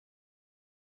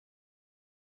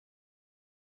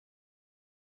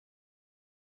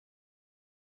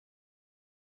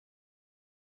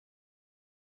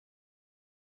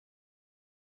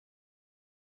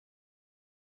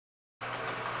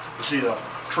You see the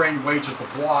train waits at the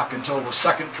block until the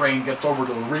second train gets over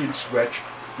to the reed switch,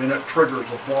 then it triggers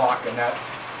the block and that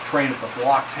train at the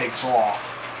block takes off.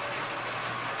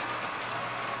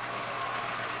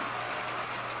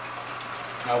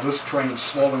 Now this train is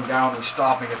slowing down and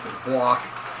stopping at the block.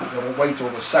 It'll wait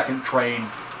till the second train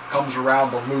comes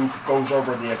around the loop, goes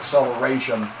over the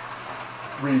acceleration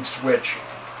reed switch,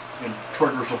 and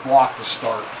triggers the block to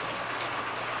start.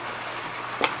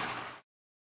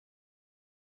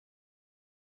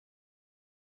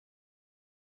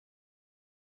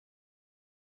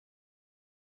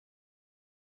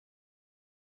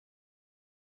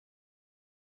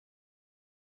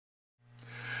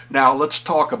 Now let's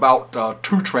talk about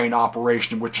two-train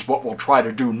operation, which is what we'll try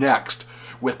to do next.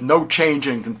 With no change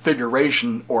in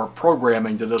configuration or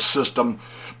programming to this system,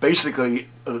 basically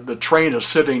the train is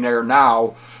sitting there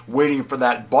now waiting for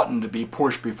that button to be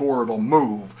pushed before it'll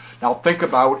move. Now think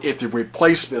about if you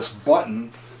replace this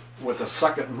button with a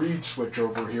second reed switch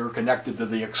over here connected to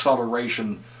the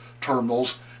acceleration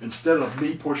terminals. Instead of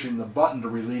me pushing the button to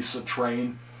release the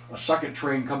train, a second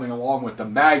train coming along with the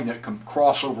magnet can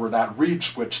cross over that reed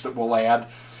switch that we'll add,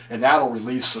 and that'll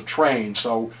release the train.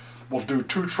 So we'll do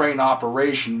two-train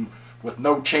operation with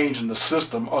no change in the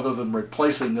system other than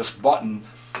replacing this button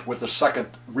with the second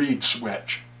reed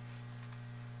switch.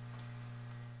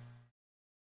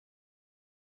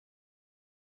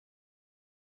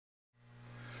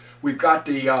 We've got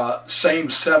the same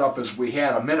setup as we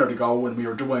had a minute ago when we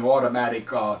were doing automatic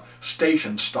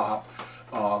station stop,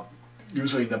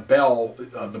 using the bell,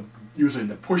 using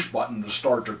the push button to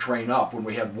start the train up when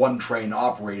we had one train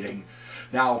operating.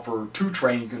 Now for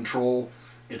two-train control,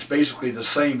 it's basically the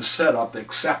same setup,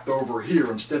 except over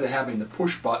here, instead of having the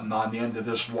push button on the end of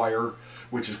this wire,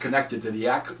 which is connected to the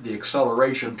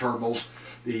acceleration terminals,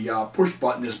 the push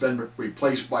button has been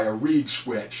replaced by a reed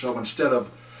switch. So instead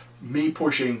of me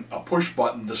pushing a push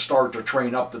button to start the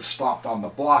train up that's stopped on the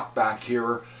block back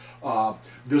here,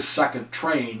 this second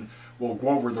train will go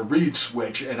over the reed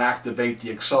switch and activate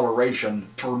the acceleration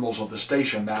terminals of the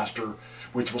StationMaster,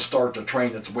 which will start the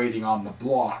train that's waiting on the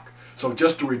block. So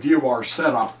just to review our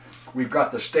setup, we've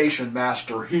got the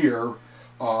StationMaster here.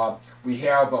 We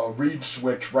have a reed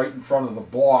switch right in front of the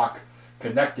block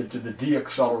connected to the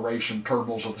deacceleration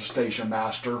terminals of the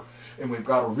StationMaster, and we've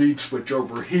got a reed switch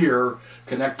over here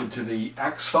connected to the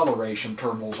acceleration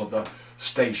terminals of the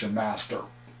StationMaster.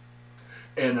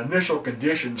 And initial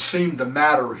conditions seem to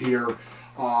matter here.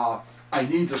 I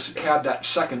need to have that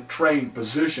second train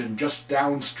positioned just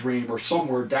downstream or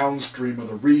somewhere downstream of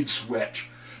the reed switch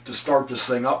to start this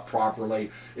thing up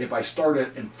properly. If I start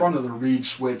it in front of the reed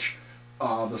switch, the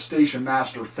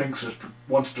StationMaster thinks it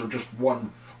wants to just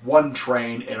one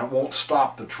train and it won't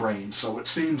stop the train. So it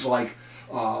seems like,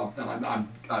 and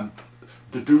I'm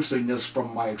deducing this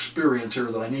from my experience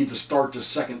here, that I need to start the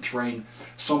second train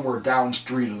somewhere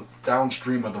downstream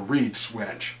of the reed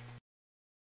switch.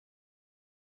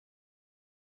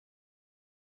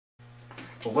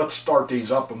 So let's start these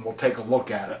up and we'll take a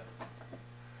look at it.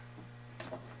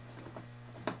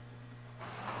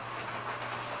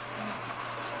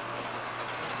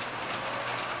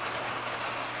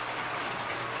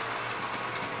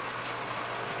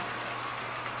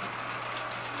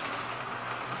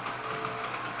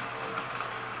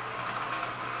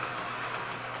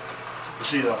 You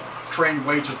see the train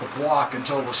waits at the block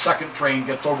until the second train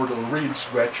gets over to the reed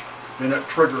switch, then it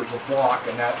triggers the block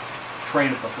and that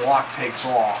train at the block takes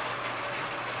off.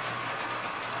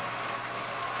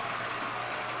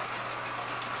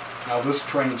 Now this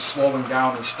train is slowing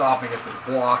down and stopping at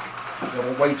the block.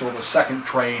 It'll wait till the second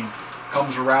train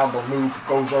comes around the loop,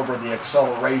 goes over the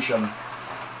acceleration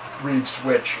reed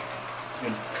switch,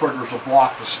 and triggers the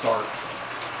block to start.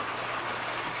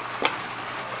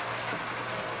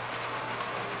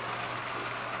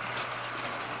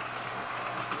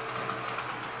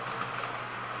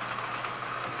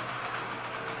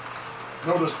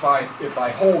 Notice if I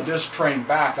hold this train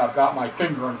back, I've got my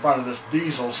finger in front of this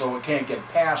diesel so it can't get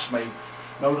past me.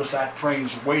 Notice that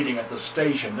train's waiting at the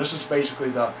station. This is basically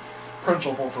the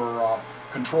principle for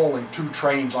controlling two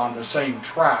trains on the same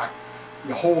track.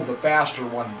 You hold the faster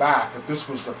one back. If this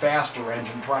was the faster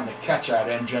engine trying to catch that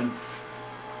engine,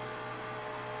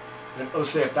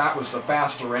 let's say if that was the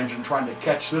faster engine trying to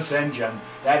catch this engine,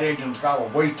 that engine's got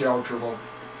to wait till the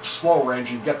slower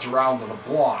engine gets around to the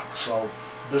block. So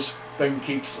this thing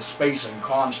keeps the spacing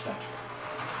constant.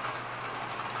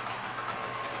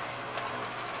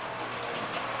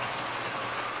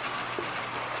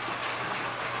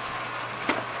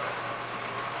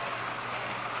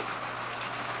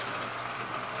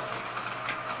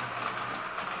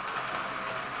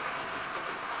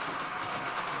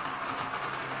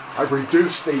 I've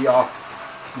reduced the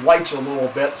lights a little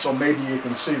bit so maybe you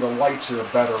can see the lights here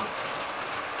better.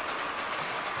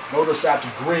 Notice that's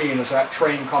green as that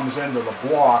train comes into the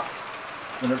block.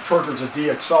 When it triggers a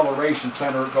deacceleration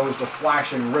center, it goes to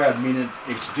flashing red, meaning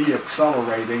it's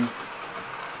deaccelerating.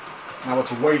 Now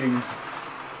it's waiting.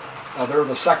 There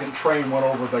the second train went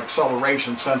over the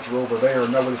acceleration sensor over there.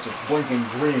 Notice it's blinking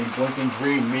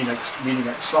green meaning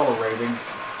accelerating.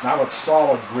 Now it's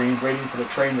solid green, waiting for the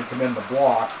train to come in the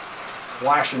block.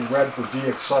 Flashing red for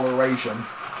deacceleration.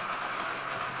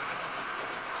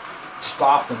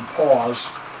 Stopped and paused.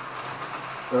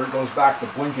 There it goes back to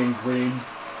blinking green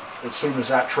as soon as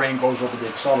that train goes over the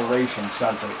acceleration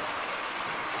center.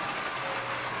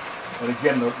 And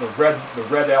again, the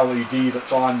red LED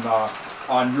that's on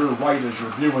your right as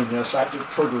you're viewing this, that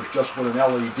triggers just when an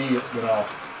LED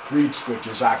read switch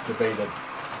is activated.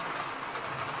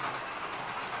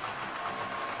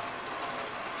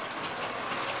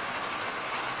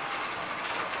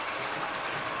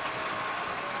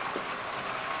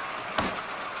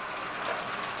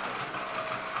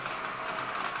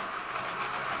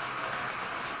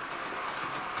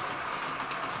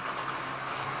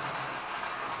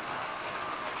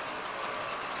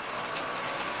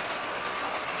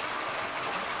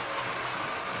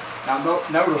 Now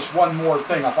notice one more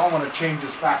thing. If I want to change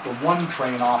this back to one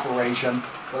train operation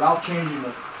without changing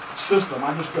the system,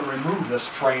 I'm just going to remove this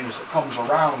train as it comes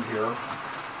around here.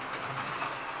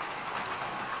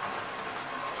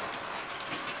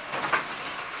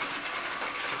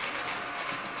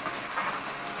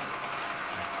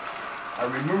 I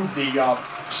remove the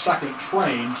second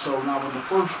train, so now when the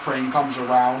first train comes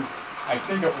around, I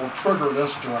think it will trigger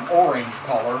this to an orange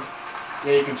color.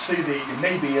 Yeah, you can see you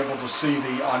may be able to see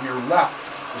on your left,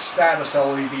 the status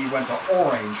LED went to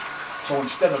orange. So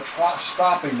instead of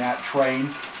stopping that train,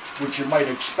 which you might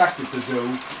expect it to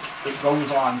do, it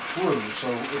goes on through. So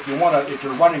if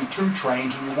you're running two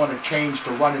trains and you want to change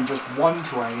to running just one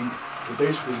train, you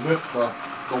basically lift the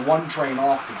one train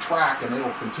off the track and it'll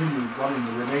continue running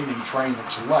the remaining train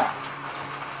that's left.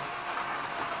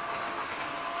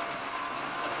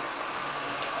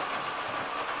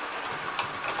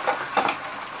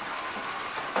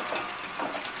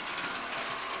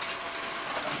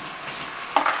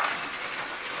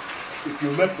 If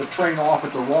you lift the train off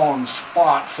at the wrong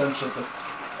spot, such that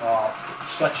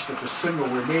the single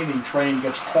remaining train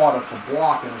gets caught at the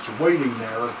block and it's waiting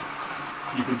there,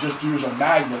 you can just use a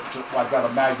magnet. I've got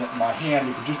a magnet in my hand.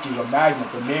 You can just use a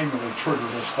magnet to manually trigger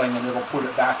this thing and it'll put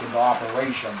it back into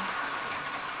operation.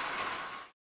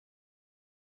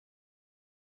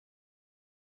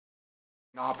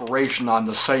 Operation on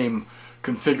the same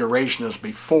configuration as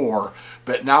before,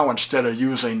 but now instead of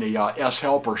using the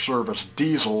S-Helper service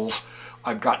diesels,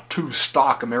 I've got two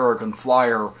stock American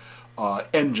Flyer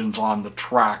engines on the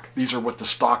track. These are with the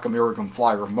stock American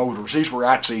Flyer motors. These were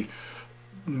actually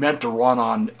meant to run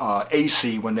on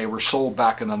AC when they were sold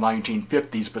back in the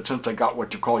 1950s, but since they got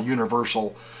what you call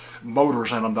universal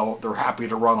motors in them, they're happy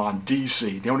to run on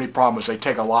DC. The only problem is they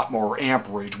take a lot more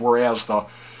amperage, whereas the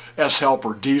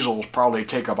S-Helper diesels probably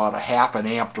take about a half an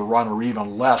amp to run or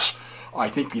even less. I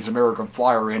think these American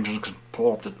Flyer engines can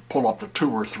pull up to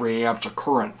 2 or 3 amps of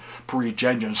current per each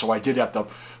engine, so I did have to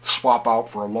swap out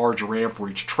for a larger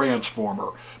amperage transformer.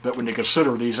 But when you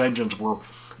consider these engines were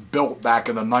built back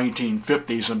in the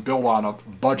 1950s and built on a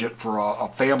budget for a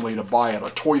family to buy at a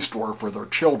toy store for their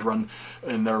children,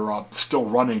 and they're still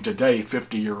running today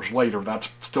 50 years later, that's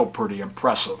still pretty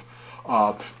impressive.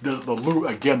 The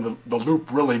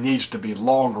loop really needs to be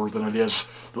longer than it is.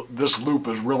 This loop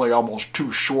is really almost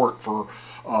too short for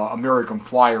American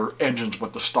Flyer engines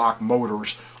with the stock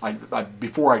motors.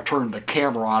 Before I turned the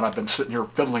camera on, I've been sitting here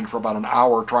fiddling for about an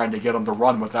hour trying to get them to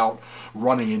run without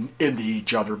running into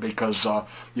each other, because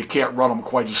you can't run them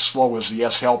quite as slow as the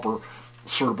S-Helper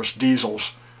service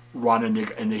diesels run, and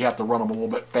you have to run them a little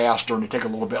bit faster, and they take a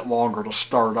little bit longer to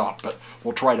start up. But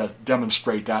we'll try to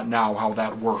demonstrate that now, how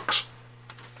that works.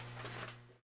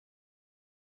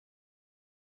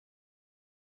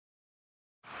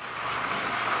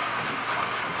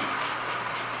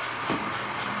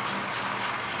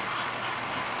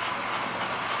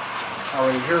 All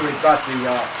right, here we've got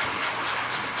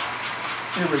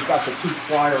the two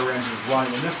Flyer engines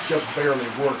running, and this just barely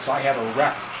works. I had a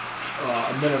wreck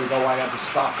a minute ago. I had to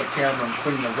stop the camera and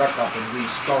clean the wreck up and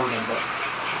restart it, but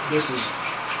this is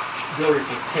very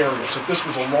precarious. If this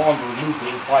was a longer loop, it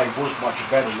would probably work much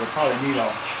better. You'll probably need a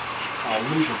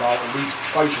loop about at least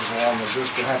twice as long as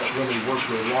this to have it really work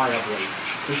reliably.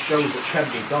 This shows it can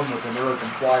be done with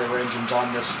American Flyer engines on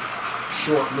this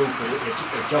short loop. It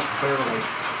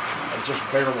just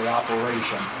barely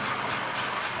operation.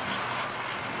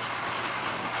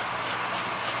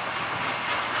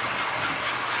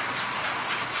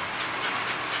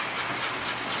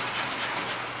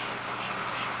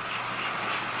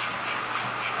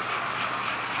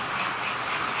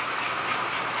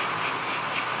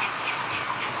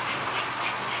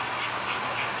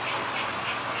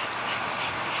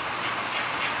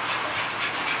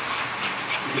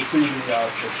 see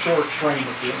the short train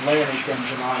with the Atlantic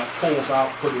engine on it pulls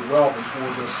out pretty well before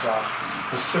this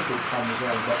Pacific comes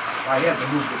in. But I had to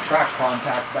move the track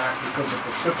contact back because the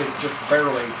Pacific just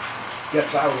barely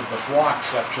gets out of the block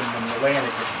section when the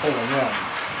Atlantic is pulling in.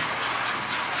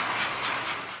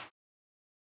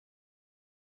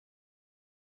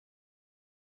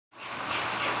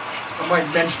 I might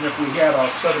mention if we had a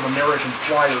set of American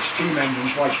Flyer steam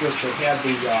engines like this that had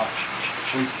the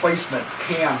replacement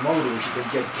can motors, you could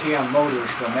get can motors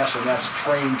from S&S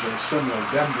trains or similar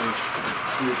vendors.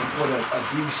 You can put a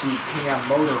DC can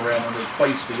motor in and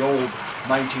replace the old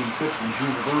 1950s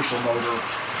universal motor.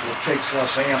 It takes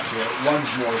less amps, it runs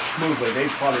more smoothly.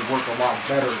 They'd probably work a lot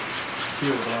better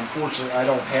here, but unfortunately I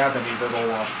don't have any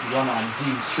that'll run on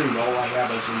DC. All I have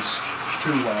is these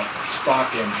two stock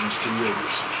engines to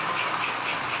use.